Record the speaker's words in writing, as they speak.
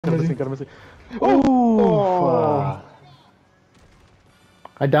Missing. Oh!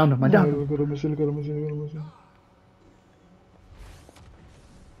 I downed him. I downed him. Look at him.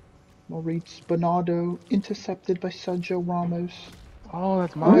 Maurice Bernardo intercepted by Sergio Ramos. Oh,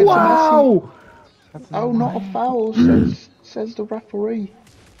 that's mine. Wow! Oh, not a foul, says the referee.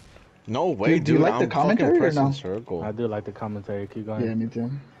 No way, Do you like the I'm commentary fucking or no? pressing circle. I do like the commentary. Keep going. Yeah, me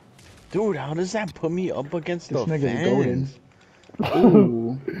too. Dude, how does that put me up against This the nigga's golden. fans?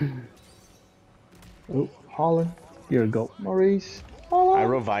 Ooh. Oh, Holland. Here we go. Maurice. Holland. I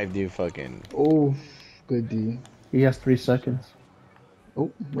revived you, fucking. Oh, good D. He has 3 seconds.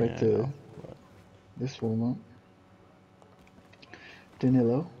 Oh, right to this one.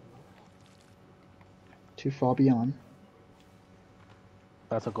 Danilo. To Fabian.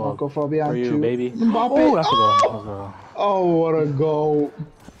 That's a goal. Marco Fabian for you, to baby. Mbappe. Oh, that's a goal. That's a goal. Oh, what a goal.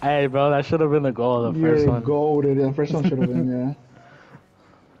 Hey, bro, that should have been the goal. The first one. Golden. The first one should have been, yeah.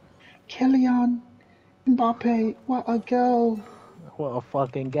 Kylian Mbappe, what a goal. What a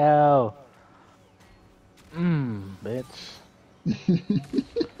fucking gal. Bitch.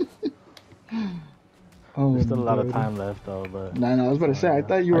 Oh, There's still a lot of time left, though, but... Nah, I was about to say, I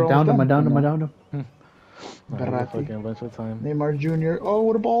thought you were I downed him. I almost downed done. him. I downed him. Verratti. A bunch of time. Neymar Jr. Oh,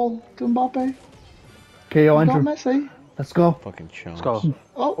 what a ball to Mbappe. KO Got Andrew. Messi. Let's go. Fucking chumps. Let's go.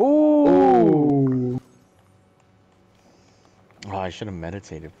 Oh. Oh, I should have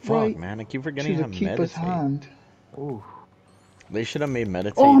meditated. Fuck, Right man. I keep forgetting To how the to keeper's meditate. hand. Ooh. They should have made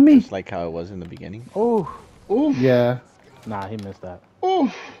meditate just like how it was in the beginning. Ooh. Oof. Yeah. Nah, he missed that.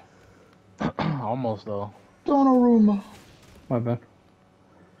 Oof. Almost, though. Donnarumma. My bad.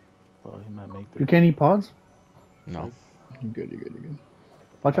 Oh, he might make You this. can't eat pods? No. You're good.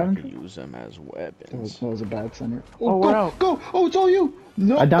 Watch out, I Andrew. could use them as weapons. That was a bad center. Oh, we're out. Go! Oh, it's all you!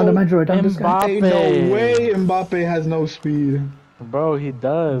 No! I downed him, Andrew. I downed this guy. Hey, no way Mbappe has no speed. Bro, he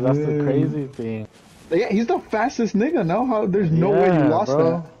does. That's the crazy thing. Yeah, he's the fastest nigga, no? How, there's no way he lost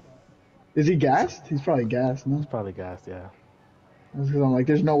bro. that. Is he gassed? He's probably gassed, no? He's probably gassed, yeah. That's because I'm like,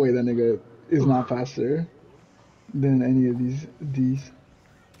 there's no way that nigga is not faster than any of these D's.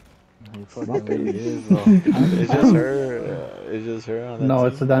 He fucking really is, though. It's just her. It's just her on that No, team.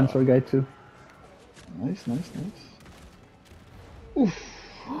 it's the dinosaur guy too. Nice. Oof.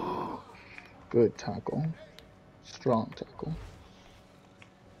 Good tackle. Strong tackle.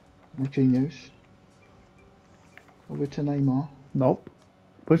 Marquinhos. Over to Neymar. Nope.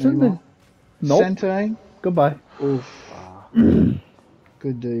 Push him Neymar. in. Nope. Centering. Goodbye. Oof.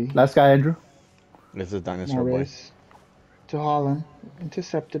 Good D. Last guy, Andrew. It's a dinosaur boy. Morris. To Haaland.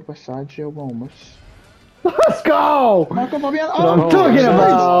 Intercepted by Sergio Ramos. Let's go! Marco Fabian. What I'm Oh, talking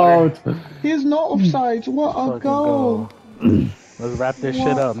offsides. about! He is not offsides. What a Fucking goal. Let's wrap this shit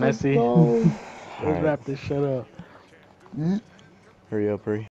up, Messi. Goal. Let's wrap this shit up. Hurry up, hurry.